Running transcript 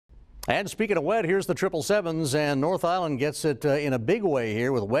And speaking of wet, here's the 777s, and North Island gets it in a big way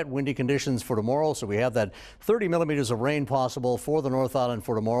here with wet, windy conditions for tomorrow. So we have that 30 millimeters of rain possible for the North Island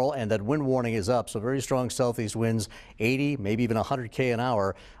for tomorrow, and that wind warning is up. So very strong southeast winds, 80, maybe even 100 an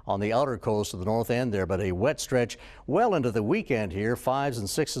hour on the outer coast of the north end there. But a wet stretch well into the weekend here, 5s and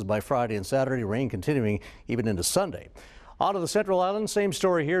 6s by Friday and Saturday, rain continuing even into Sunday. On to the Central Island, same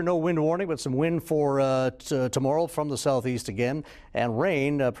story here. No wind warning, but some wind for tomorrow from the southeast again. And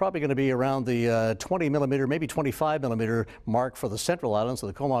rain probably going to be around the 20 millimeter, maybe 25 millimeter mark for the Central Island. So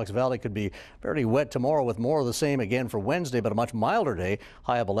the Comox Valley could be fairly wet tomorrow with more of the same again for Wednesday, but a much milder day.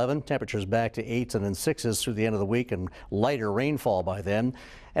 High of 11, temperatures back to 8s and then 6s through the end of the week and lighter rainfall by then.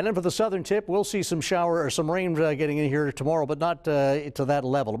 And then for the southern tip, we'll see some shower or some rain getting in here tomorrow, but not to that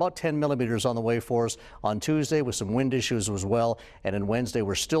level. About 10 millimeters on the way for us on Tuesday with some wind issues as well. And then Wednesday,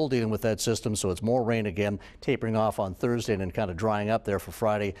 we're still dealing with that system, so it's more rain again, tapering off on Thursday and then kind of drying up there for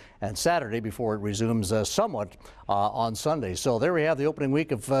Friday and Saturday before it resumes somewhat on Sunday. So there we have the opening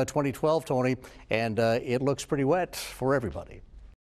week of 2012, Tony, and it looks pretty wet for everybody.